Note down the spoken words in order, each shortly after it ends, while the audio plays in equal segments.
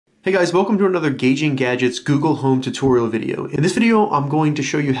Hey guys, welcome to another Gauging Gadgets Google Home tutorial video. In this video, I'm going to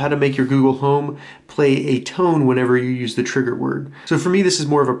show you how to make your Google Home play a tone whenever you use the trigger word. So for me, this is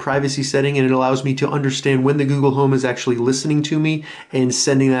more of a privacy setting and it allows me to understand when the Google Home is actually listening to me and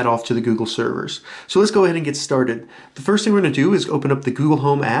sending that off to the Google servers. So let's go ahead and get started. The first thing we're going to do is open up the Google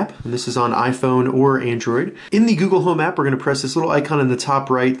Home app, and this is on iPhone or Android. In the Google Home app, we're going to press this little icon in the top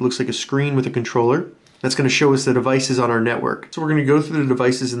right. It looks like a screen with a controller. That's going to show us the devices on our network. So we're going to go through the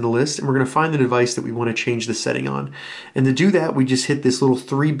devices in the list and we're going to find the device that we want to change the setting on. And to do that, we just hit this little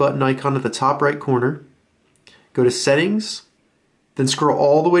 3-button icon at the top right corner, go to Settings, then scroll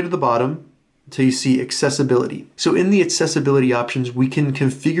all the way to the bottom until you see Accessibility. So in the accessibility options, we can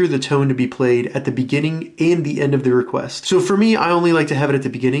configure the tone to be played at the beginning and the end of the request. So for me, I only like to have it at the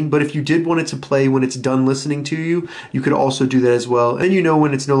beginning, but if you did want it to play when it's done listening to you, you could also do that as well. And you know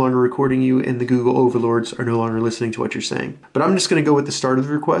when it's no longer recording you and the Google overlords are no longer listening to what you're saying. But I'm just going to go with the start of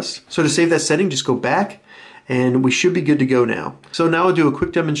the request. So to save that setting, just go back and we should be good to go now. So now I'll do a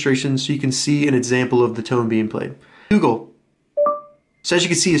quick demonstration so you can see an example of the tone being played. Google. So as you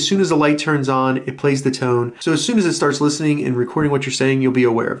can see, as soon as the light turns on, it plays the tone. So as soon as it starts listening and recording what you're saying, you'll be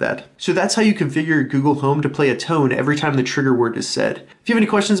aware of that. So that's how you configure Google Home to play a tone every time the trigger word is said. If you have any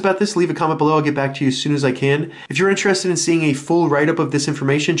questions about this, leave a comment below. I'll get back to you as soon as I can. If you're interested in seeing a full write-up of this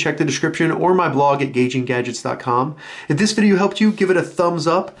information, check the description or my blog at gauginggadgets.com. If this video helped you, give it a thumbs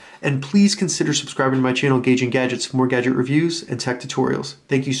up and please consider subscribing to my channel, Gauging Gadgets, for more gadget reviews and tech tutorials.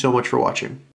 Thank you so much for watching.